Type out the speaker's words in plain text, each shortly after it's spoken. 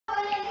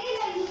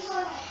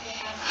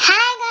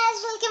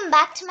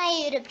back to my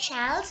YouTube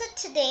channel. So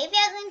today we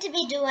are going to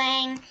be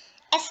doing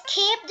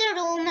escape the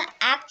room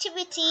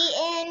activity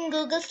in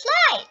Google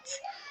Slides.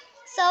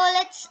 So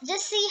let's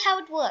just see how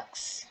it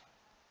works.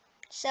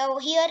 So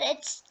here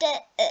it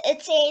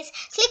says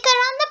click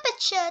around the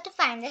picture to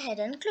find the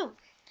hidden clue.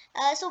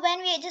 So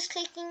when we are just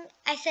clicking,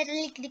 I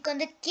suddenly click on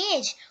the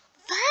cage.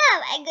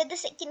 Wow, I got the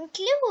second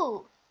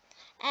clue.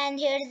 And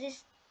here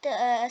is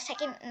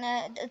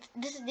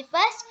this is the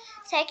first,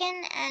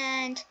 second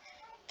and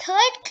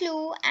third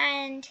clue,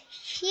 and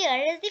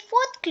here is the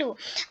fourth clue.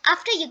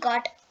 After you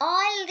got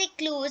all the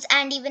clues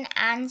and even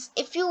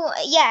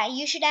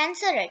you should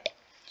answer it.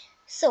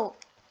 So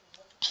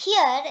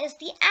here is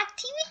the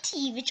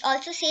activity which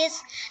also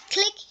says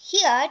click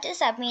here to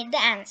submit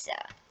the answer.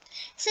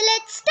 So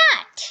let's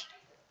start.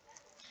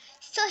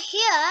 So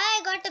here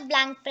I got a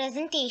blank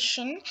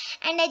presentation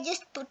and I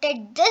just put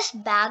this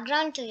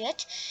background to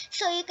it.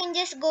 So you can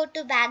just go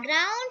to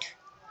background,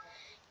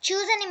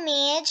 choose an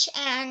image,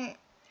 and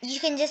you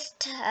can just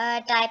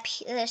type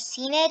here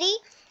scenery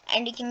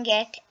and you can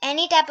get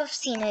any type of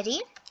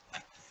scenery.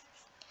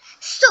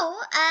 So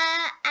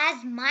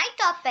as my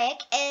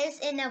topic is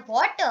in a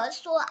water,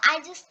 so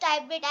I just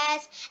typed it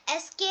as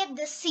escape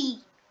the sea.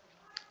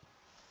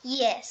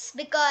 Yes,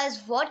 because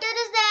water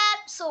is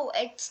there, so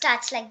it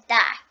starts like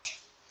that.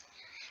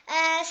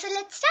 So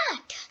let's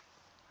start.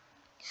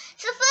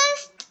 So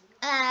first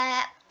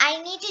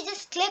I need to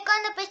just click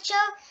on the picture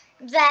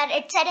where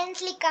it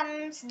suddenly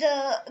comes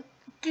the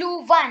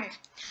clue 1.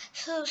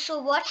 So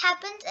what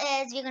happens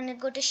is we're going to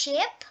go to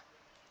shape.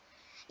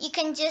 You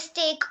can just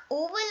take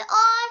oval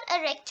or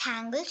a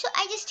rectangle. So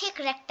I just take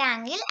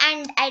rectangle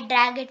and I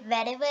drag it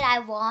wherever I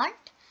want.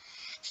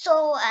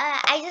 So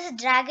I just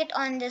drag it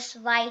on this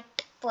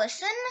white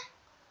person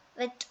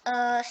with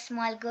a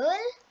small girl.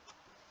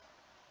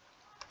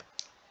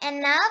 And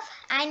now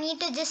I need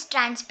to just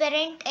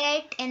transparent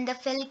it in the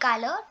fill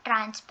color,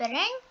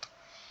 transparent,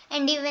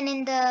 and even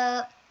in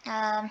the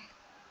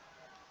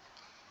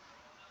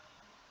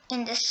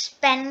in this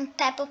pen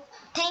type of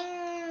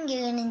thing, you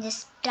can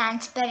just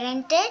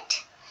transparent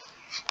it.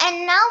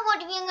 And now what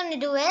we are going to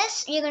do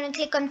is we are going to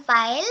click on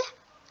file,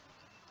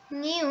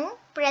 new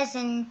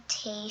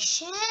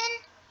presentation,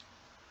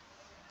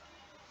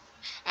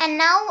 and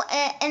now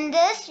in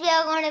this we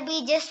are going to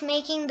be just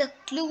making the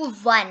clue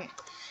 1.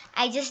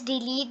 I just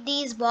delete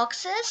these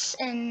boxes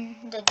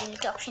in the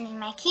delete option in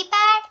my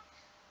keypad.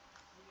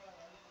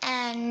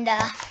 And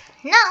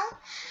now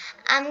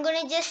I'm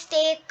gonna just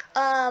take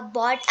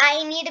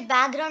I need a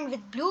background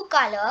with blue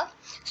color.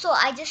 So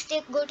I just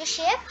go to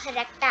shape,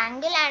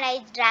 rectangle, and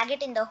I drag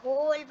it in the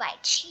whole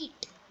white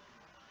sheet.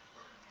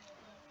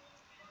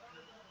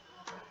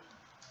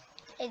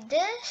 Like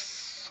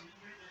this.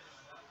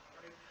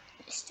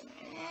 Just a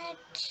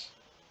minute.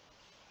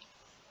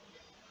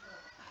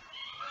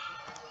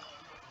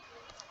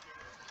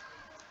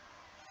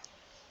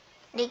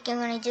 Like I'm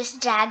gonna just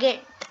drag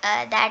it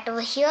that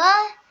over here.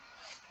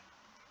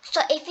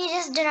 So if you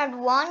just do not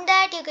want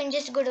that, you can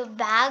just go to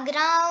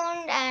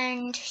background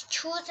and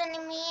choose an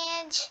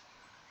image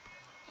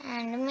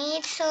and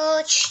image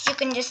search. You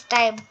can just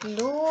type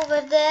blue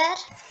over there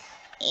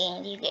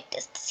and you get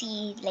to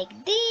see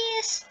like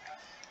this.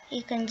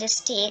 You can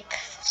just take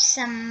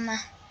some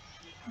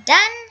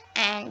done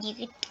and you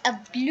get a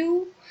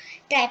blue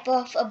type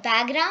of a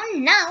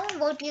background. Now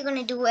what you're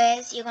gonna do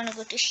is you're gonna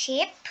go to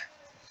shape,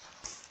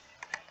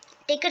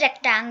 take a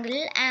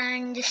rectangle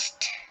and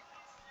just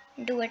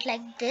do it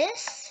like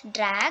this,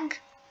 drag,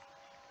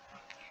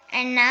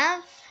 and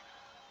now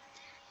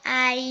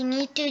I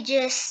need to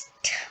just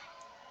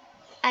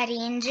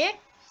arrange it.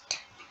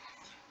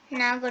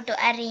 Now go to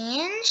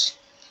arrange,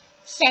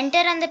 center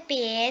on the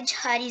page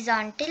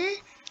horizontal,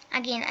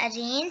 again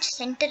arrange,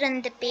 center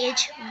on the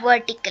page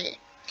vertical.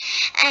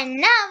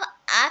 And now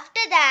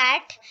after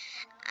that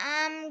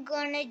I'm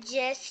gonna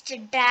just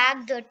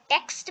drag the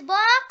text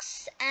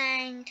box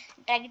and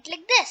drag it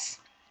like this.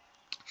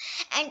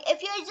 And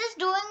if you're just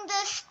doing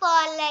this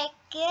for like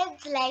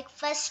kids, like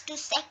first to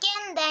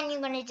second, then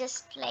you're gonna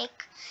just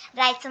like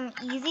write some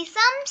easy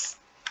sums.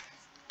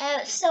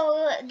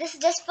 So this is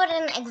just for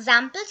an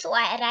example, so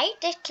I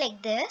write it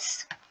like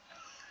this.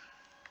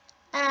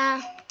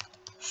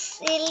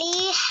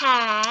 Silly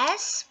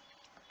has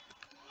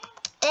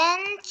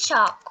 10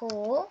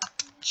 choco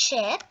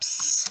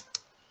chips.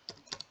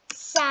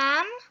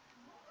 Sam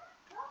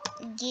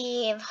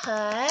gave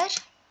her,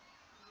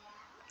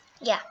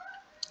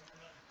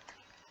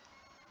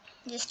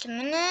 just a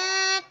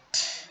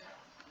minute.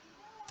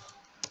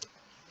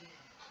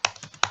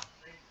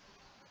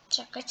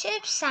 Choco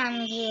chips.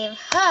 Sam gave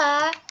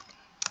her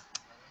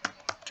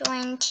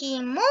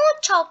 20 more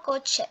choco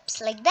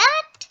chips, like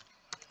that.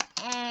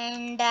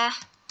 And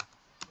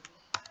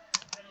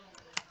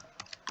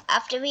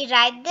after we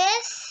write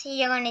this,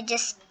 you're gonna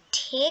just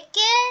take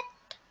it.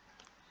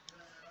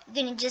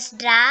 You're gonna just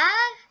drag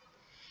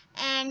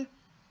and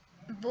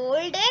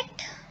bold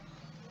it.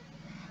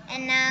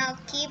 And now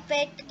keep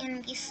it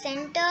in the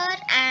center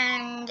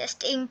and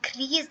just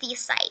increase the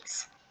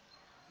size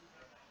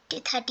to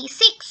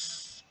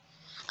 36.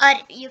 or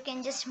you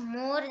can just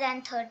more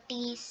than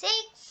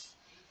 36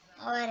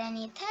 or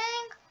anything.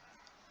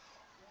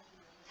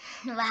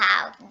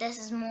 Wow, this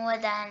is more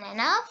than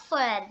enough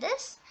for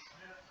this.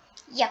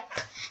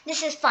 Yep,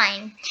 this is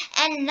fine.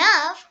 And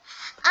now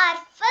our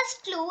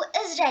first clue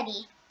is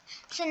ready.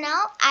 So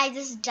now I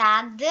just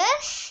drag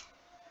this,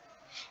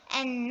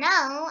 and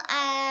now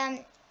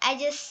I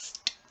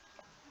just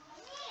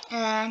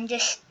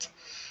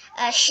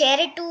share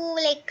it to,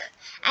 like,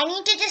 I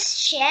need to just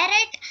share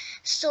it.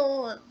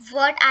 So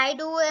what I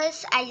do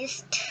is I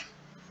just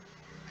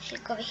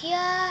click over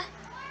here.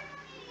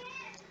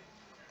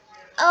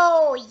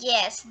 Oh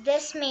yes,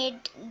 this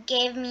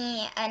gave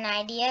me an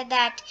idea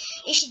that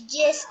you should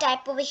just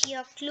type over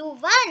here clue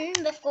 1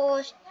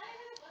 before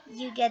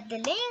you get the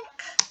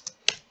link.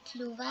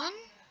 Clue 1,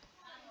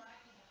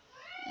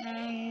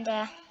 and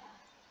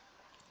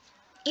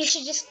you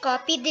should just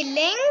copy the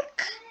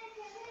link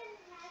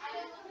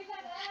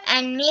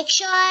and make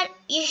sure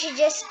you should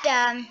just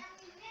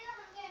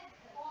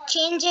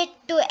change it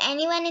to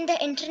anyone in the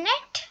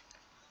internet.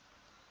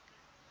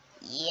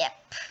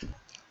 Yep.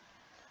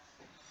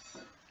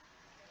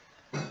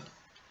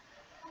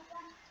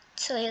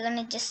 So you're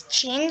gonna just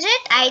change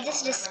it. I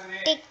just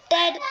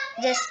restricted,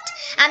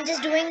 I'm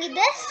just doing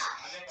this.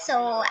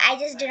 So I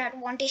just do not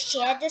want to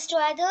share this to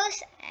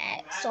others.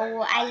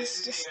 So I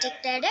just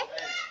restricted it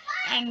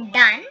and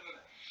done.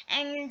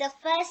 And the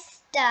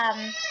first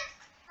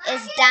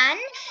is done.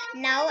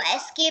 Now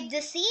escape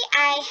the sea.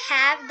 I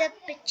have the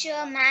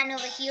picture man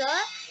over here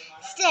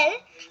still,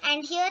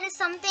 and here is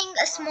something,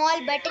 a small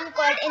button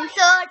called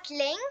insert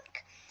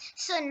link.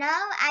 So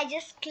now I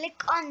just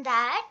click on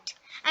that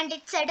and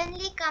it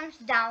suddenly comes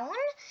down.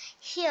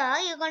 Here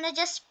you're gonna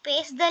just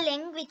paste the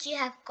link which you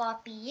have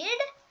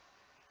copied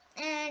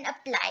and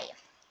apply.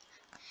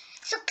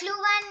 So clue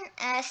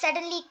 1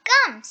 suddenly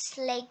comes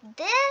like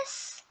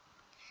this.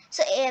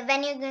 So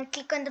when you're going to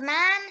click on the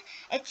man,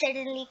 it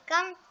suddenly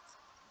comes,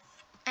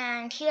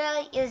 and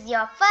here is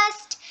your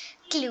first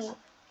clue.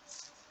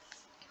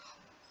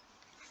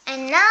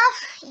 And now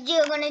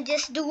you're going to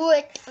just do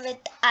it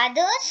with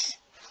others.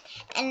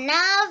 And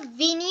now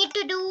we need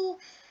to do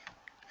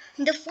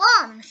the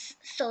forms.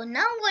 So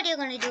now what you're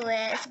going to do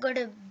is go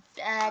to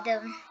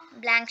the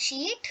blank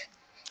sheet,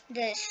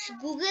 this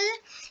Google.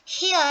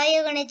 Here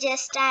you're going to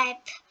just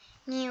type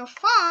new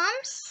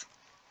forms.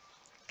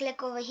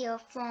 Click over here,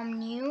 form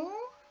new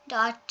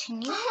dot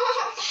new,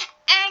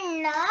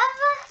 and now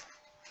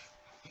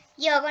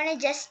you're gonna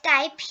just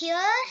type here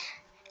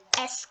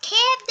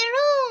escape the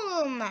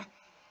room.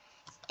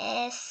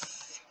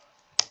 Escape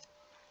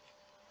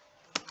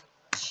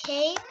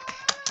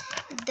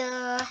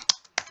the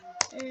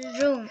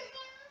room.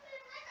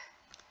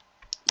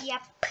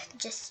 Yep,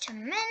 just a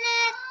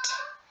minute.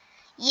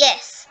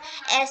 Yes,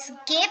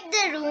 escape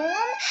the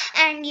room,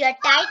 and your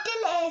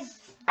title is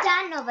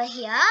done over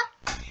here.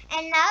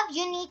 And now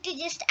you need to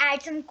just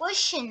add some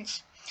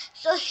questions.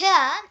 So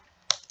here,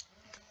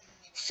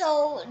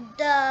 so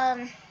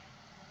the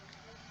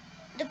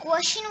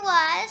question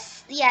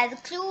was, the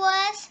clue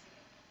was,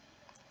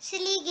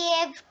 Silly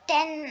has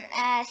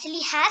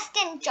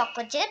 10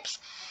 choco chips.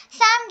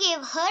 Sam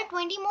gave her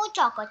 20 more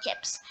choco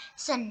chips.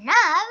 So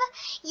now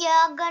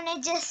you're gonna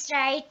just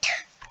write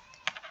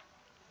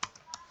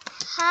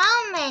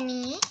how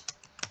many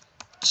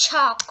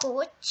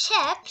choco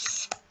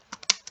chips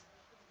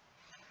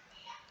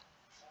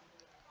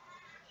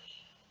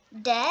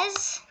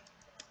does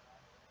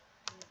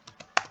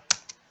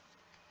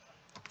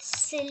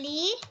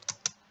Silly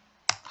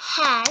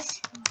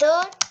has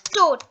the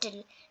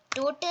total.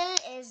 Total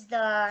is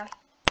the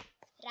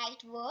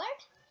right word.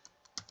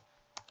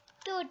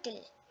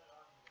 Total.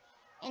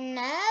 And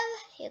now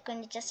you're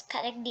going to just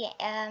correct the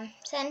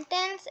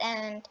sentence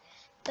and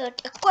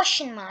put a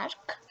question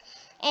mark.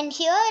 And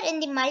here in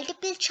the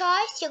multiple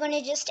choice, you're going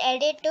to just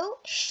edit to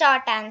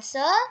short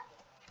answer.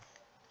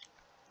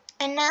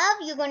 And now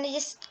you're going to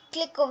just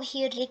click over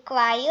here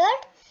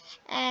required,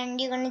 and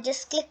you're going to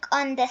just click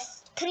on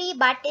this 3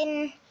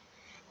 button,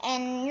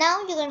 and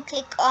now you're going to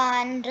click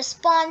on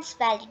response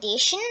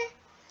validation,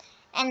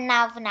 and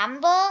now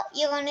number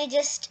you're going to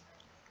just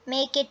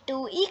make it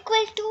to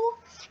equal to,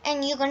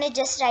 and you're going to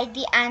just write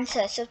the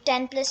answer. So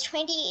 10 plus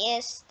 20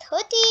 is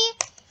 30,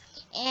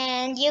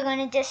 and you're going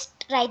to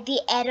just write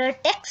the error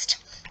text.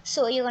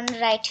 So you're going to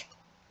write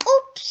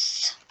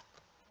oops,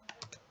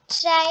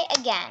 try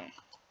again.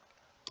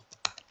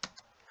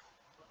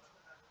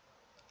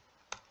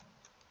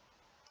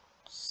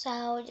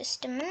 So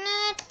just a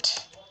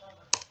minute.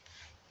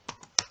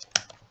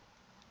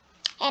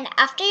 And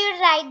after you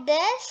write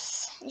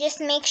this, just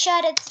make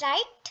sure it's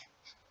right.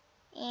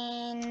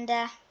 And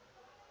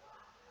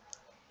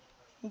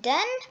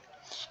done.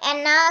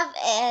 And now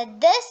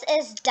this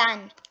is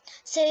done.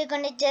 So you're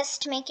going to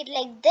just make it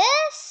like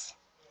this.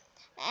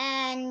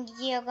 And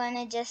you're going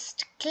to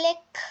just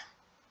click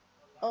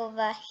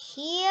over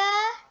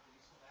here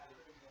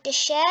to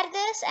share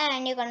this.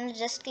 And you're going to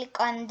just click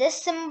on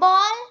this symbol.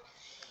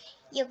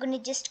 You're going to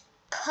just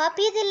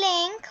copy the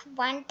link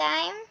one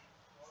time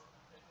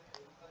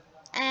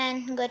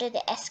and go to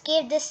the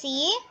escape the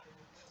sea.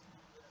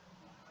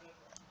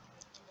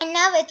 And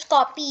now it's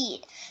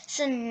copied.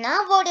 So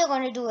now what you're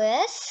going to do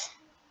is,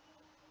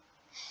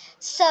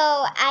 so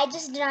I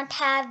just do not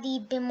have the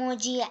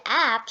Bitmoji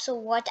app. So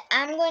what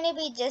I'm going to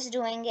be just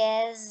doing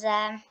is,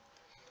 I'm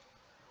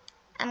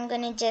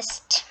going to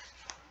just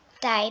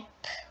type,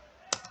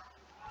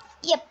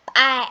 yep,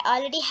 I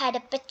already had a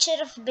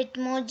picture of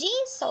Bitmoji.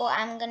 So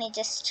I'm going to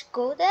just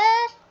go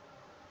there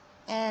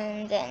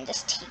and then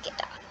just take it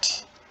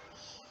out.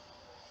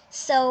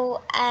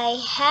 So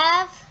I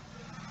have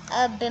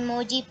a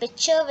Bitmoji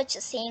picture which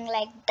is saying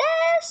like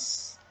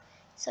this.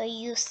 So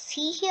you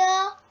see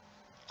here.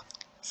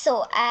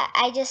 So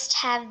I just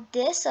have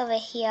this over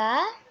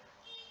here,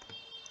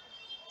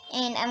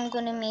 and I'm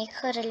gonna make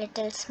her a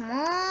little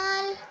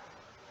small,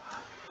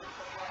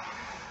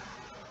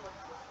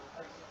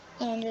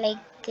 and like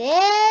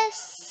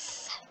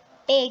this.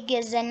 Big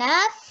is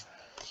enough.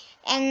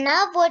 And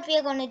now what we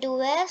are gonna do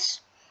is,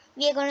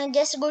 we are gonna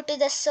just go to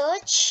the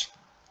search.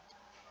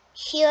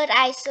 Here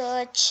I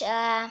search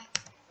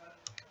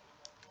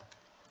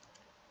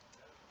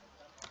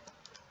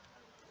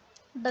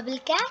bubble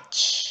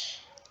catch.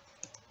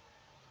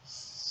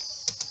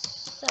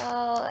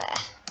 So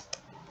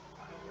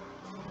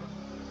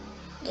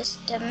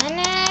just a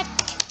minute.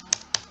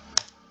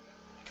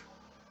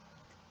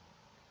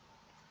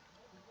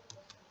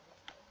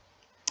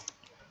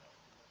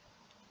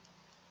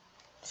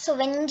 So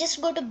when you just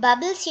go to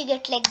bubbles, you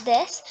get like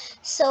this.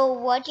 So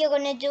what you're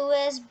gonna do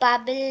is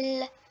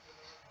bubble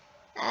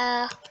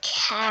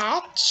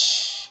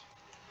catch.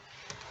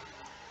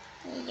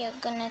 You're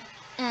gonna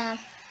yeah.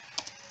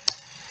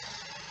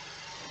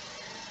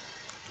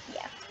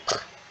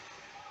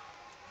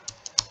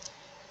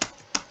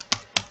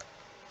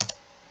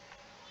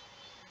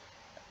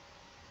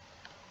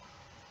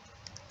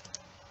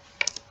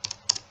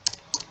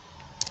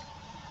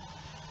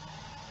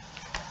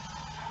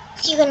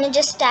 You're gonna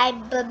just type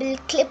bubble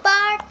clip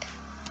art.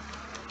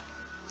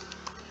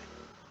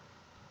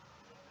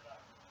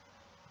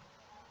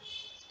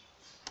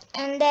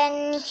 And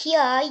then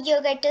here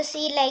you get to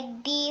see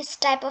like these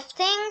type of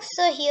things.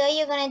 So here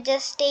you're gonna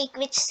just take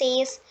which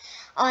says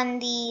on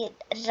the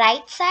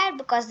right side,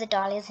 because the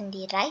doll is in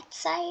the right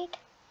side.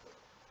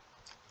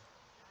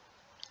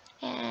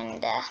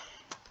 And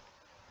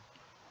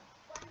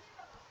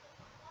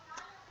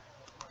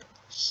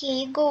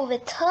here you go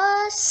with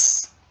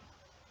hers.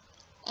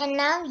 And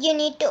now you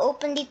need to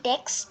open the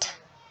text.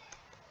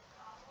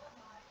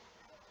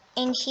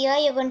 And here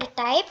you're going to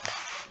type,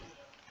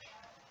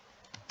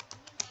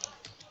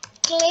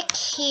 click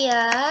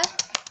here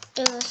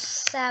to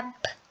submit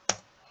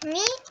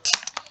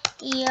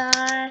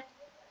your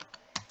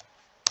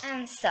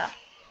answer.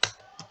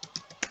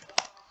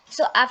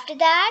 So after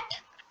that,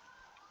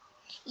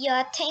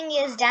 your thing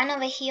is done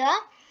over here,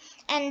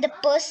 and the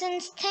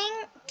person's thing,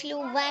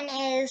 clue 1,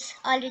 is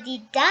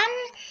already done.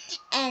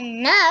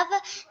 And now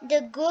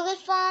the Google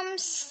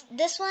Forms,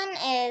 this one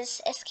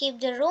is escape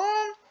the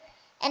room.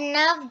 And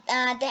now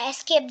the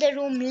escape the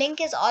room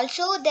link is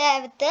also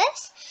there with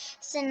this.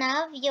 So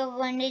now you're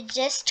going to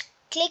just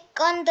click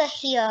on the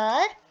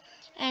here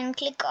and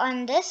click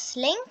on this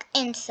link,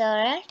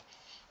 insert.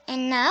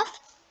 And now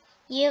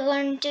you're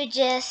going to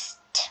just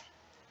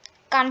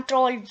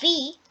Control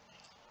V,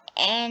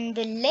 and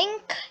the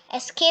link,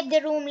 escape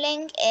the room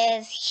link,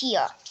 is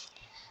here.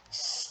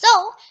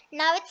 So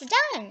now it's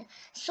done.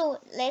 So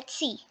let's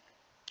see.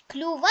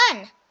 Clue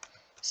 1.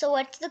 So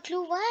what's the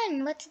clue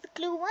 1? What's the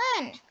clue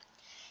 1?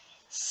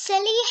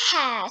 Sally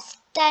has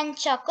 10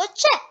 choco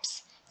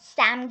chips.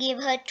 Sam gave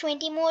her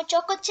 20 more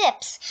choco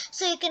chips.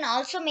 So you can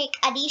also make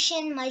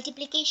addition,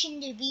 multiplication,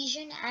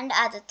 division, and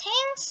other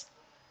things.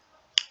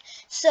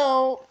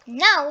 So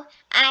now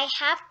I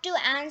have to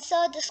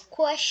answer this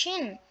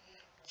question.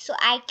 So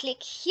I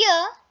click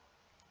here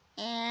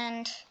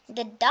and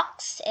the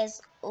docs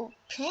is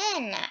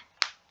open.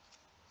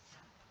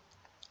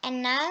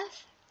 And now,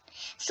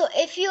 so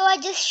if you are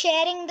just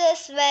sharing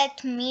this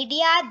with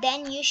media,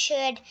 then you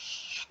should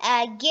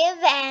give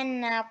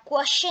an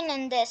question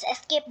in this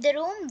escape the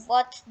room,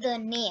 what's the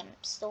name?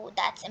 So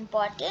that's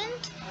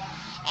important.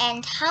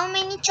 And how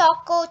many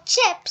choco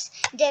chips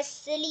does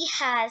Silly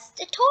has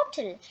the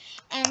total?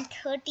 And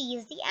 30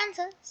 is the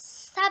answer.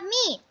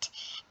 Submit.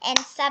 And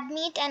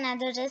submit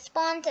another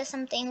response is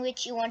something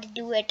which you want to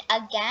do it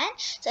again.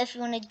 So if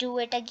you want to do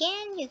it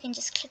again, you can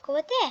just click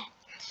over there.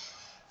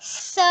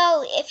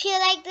 So if you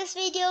like this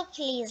video,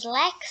 please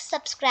like,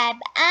 subscribe,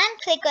 and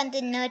click on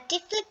the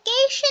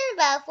notification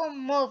bell for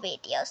more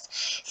videos.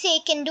 So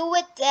you can do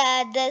it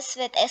this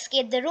with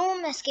escape the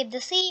room, escape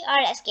the sea,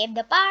 or escape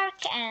the park,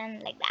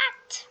 and like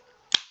that.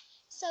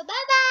 So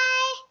bye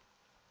bye.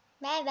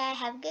 Bye bye.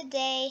 Have a good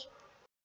day.